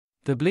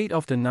The blade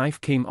of the knife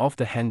came off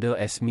the handle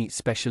as meat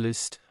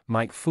specialist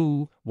Mike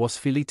Fu was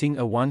filleting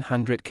a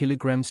 100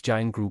 kilograms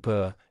giant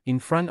grouper in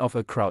front of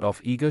a crowd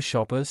of eager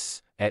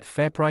shoppers at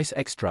FairPrice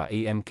Extra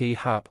AMK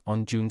Hub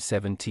on June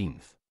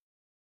 17.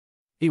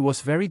 It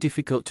was very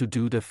difficult to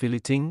do the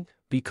filleting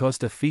because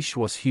the fish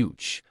was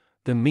huge,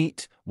 the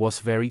meat was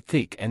very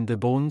thick and the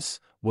bones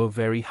were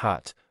very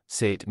hard,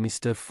 said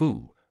Mr.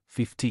 Fu,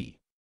 50.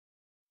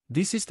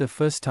 This is the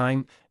first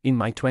time in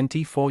my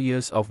 24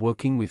 years of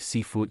working with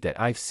seafood that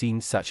I've seen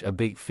such a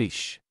big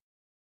fish.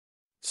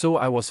 So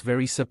I was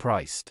very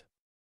surprised.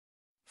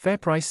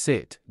 FairPrice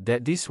said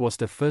that this was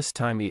the first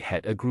time it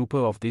had a grouper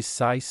of this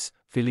size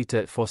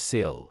filleted for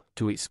sale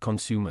to its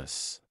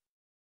consumers.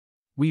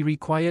 We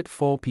required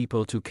 4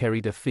 people to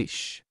carry the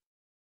fish.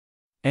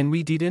 And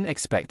we didn't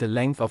expect the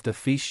length of the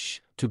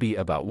fish to be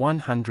about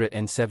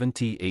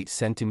 178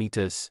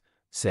 centimeters,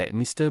 said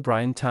Mr.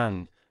 Brian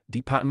Tan,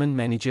 Department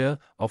Manager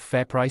of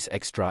FairPrice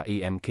Extra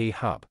AMK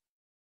Hub.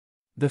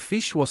 The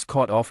fish was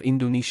caught off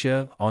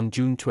Indonesia on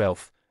June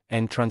 12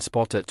 and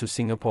transported to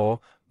Singapore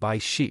by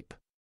ship.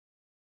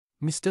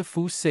 Mr.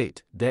 Fu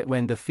said that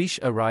when the fish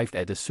arrived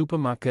at the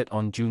supermarket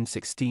on June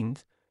 16,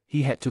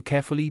 he had to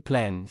carefully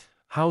plan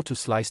how to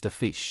slice the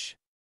fish.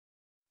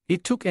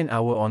 It took an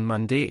hour on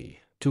Monday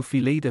to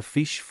fillet the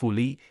fish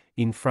fully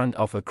in front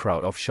of a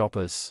crowd of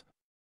shoppers,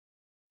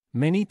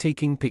 many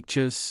taking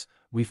pictures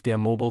with their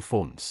mobile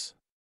phones.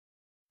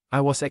 I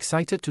was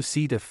excited to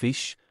see the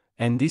fish,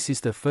 and this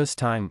is the first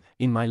time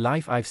in my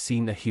life I've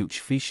seen a huge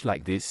fish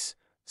like this,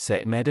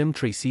 said Madam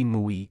Tracy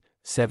Mui,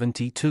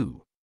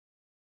 72.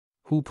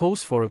 Who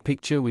posed for a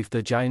picture with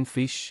the giant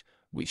fish,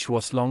 which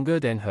was longer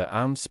than her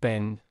arm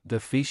span.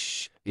 The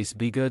fish is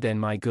bigger than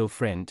my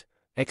girlfriend,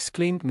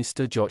 exclaimed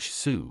Mr. George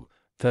Su,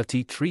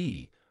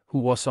 33, who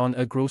was on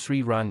a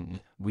grocery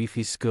run with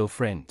his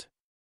girlfriend.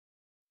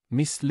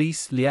 Miss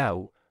Liz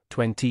Liao,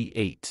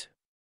 28.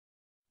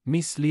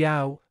 Miss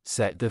Liao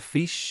said the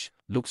fish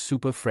looked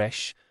super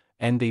fresh,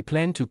 and they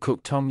plan to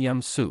cook tom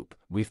yum soup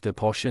with the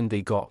portion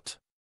they got.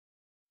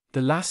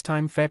 The last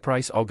time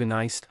FairPrice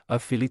organized a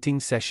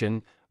filleting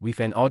session with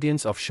an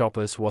audience of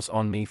shoppers was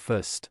on May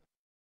 1.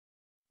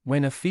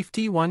 When a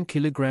 51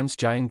 kilograms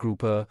giant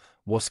grouper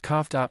was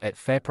carved up at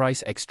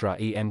FairPrice Extra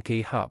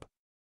AMK Hub.